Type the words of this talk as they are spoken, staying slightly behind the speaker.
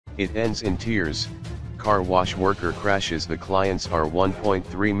It ends in tears. Car wash worker crashes the client's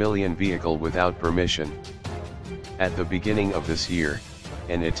R1.3 million vehicle without permission. At the beginning of this year,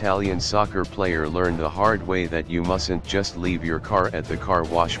 an Italian soccer player learned the hard way that you mustn't just leave your car at the car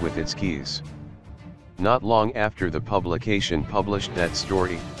wash with its keys. Not long after the publication published that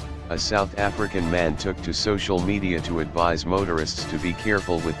story, a South African man took to social media to advise motorists to be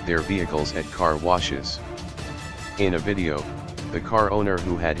careful with their vehicles at car washes. In a video, the car owner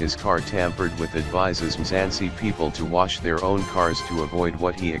who had his car tampered with advises Mzansi people to wash their own cars to avoid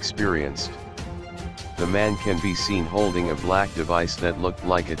what he experienced. The man can be seen holding a black device that looked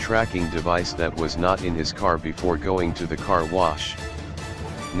like a tracking device that was not in his car before going to the car wash.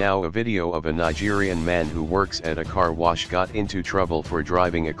 Now a video of a Nigerian man who works at a car wash got into trouble for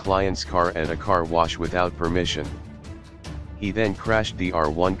driving a client's car at a car wash without permission. He then crashed the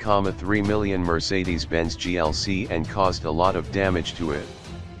R1.3 million Mercedes-Benz GLC and caused a lot of damage to it.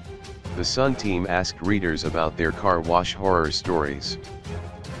 The Sun team asked readers about their car wash horror stories.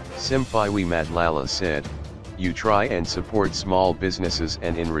 Simpiwi Madlala said, "You try and support small businesses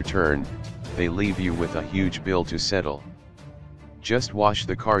and in return, they leave you with a huge bill to settle. Just wash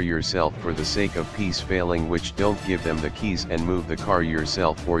the car yourself for the sake of peace, failing which don't give them the keys and move the car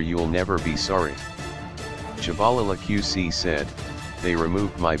yourself or you'll never be sorry." Chabalala QC said, "They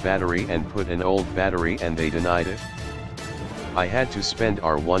removed my battery and put an old battery and they denied it. I had to spend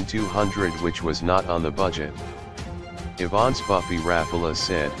R1,200 which was not on the budget." Ivans Buffy Rafala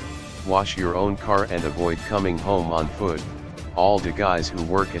said, "Wash your own car and avoid coming home on foot. All the guys who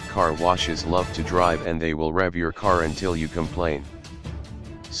work at car washes love to drive and they will rev your car until you complain.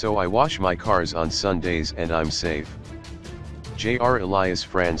 So I wash my cars on Sundays and I'm safe." Jr. Elias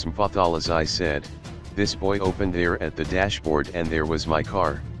Franz Mpathalazai said, "This boy opened there at the dashboard and there was my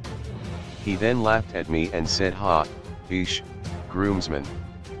car. He then laughed at me and said, 'Ha, ish, groomsman.'